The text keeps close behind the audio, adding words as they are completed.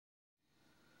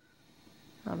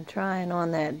I'm trying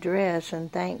on that dress, and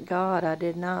thank God I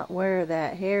did not wear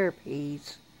that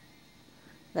hairpiece,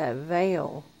 that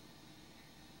veil.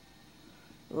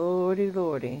 Lordy,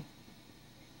 lordy.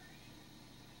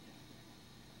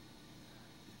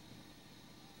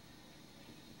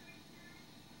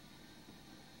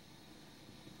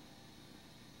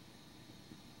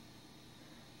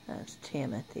 That's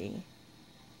Timothy.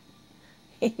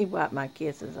 He wiped my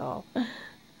kisses off.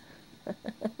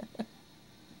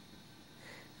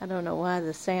 I don't know why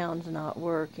the sound's not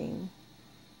working.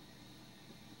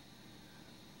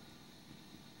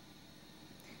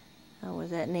 I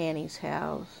was at Nanny's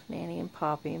house, Nanny and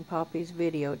Poppy's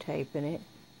videotaping it.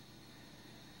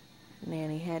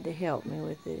 Nanny had to help me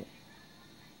with it.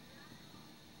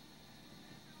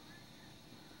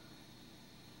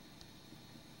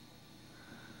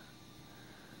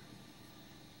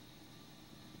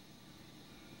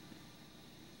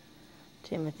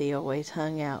 Timothy always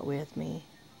hung out with me.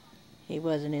 He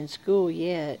wasn't in school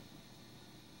yet.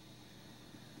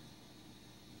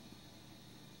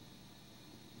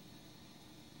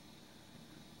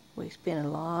 We spent a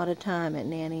lot of time at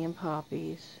Nanny and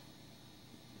Poppy's.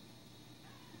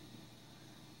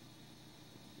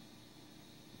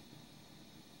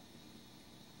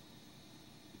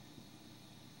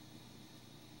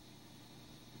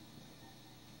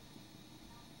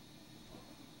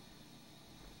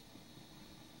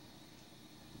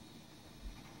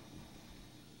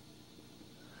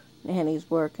 Nanny's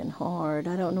working hard.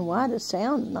 I don't know why the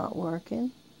sound's not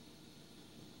working.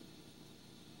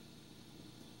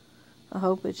 I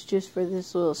hope it's just for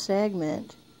this little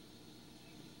segment.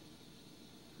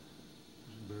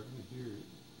 I barely hear it.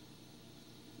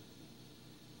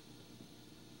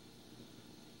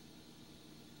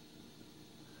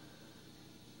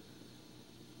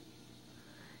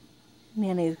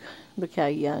 Nanny, look how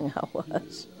young I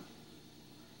was.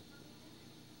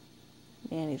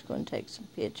 Nanny's going to take some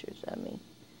pictures of me.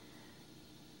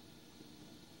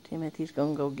 Timothy's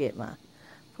going to go get my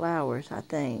flowers, I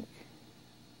think.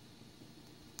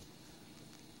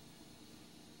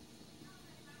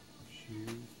 Shoes.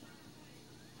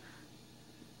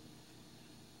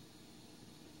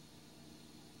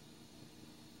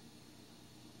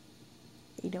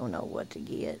 He don't know what to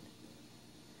get.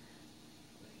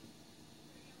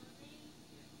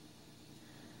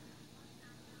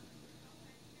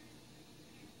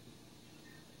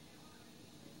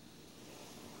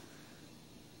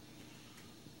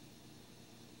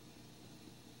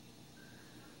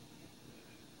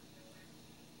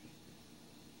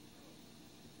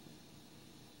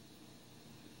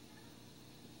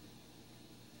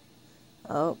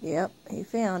 Oh, yep, he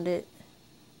found it.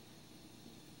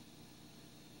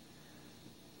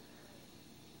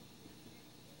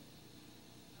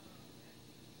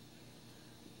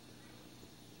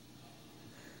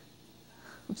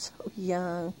 I'm so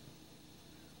young.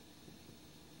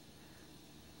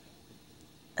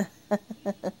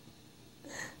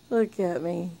 Look at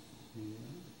me. Yeah.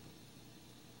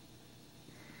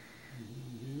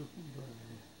 Beautiful bride.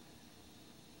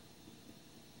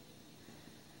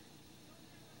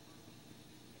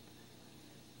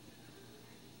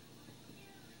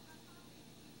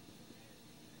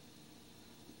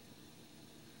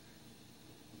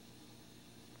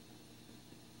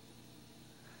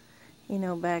 You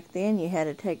know, back then you had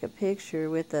to take a picture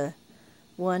with a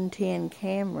 110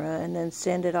 camera and then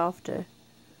send it off to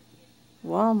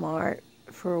Walmart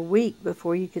for a week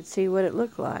before you could see what it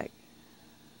looked like.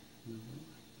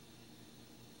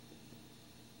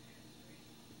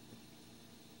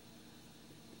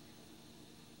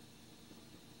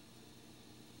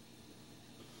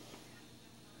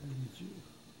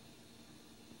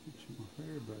 Get your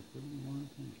hair back. I don't know why I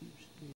can't keep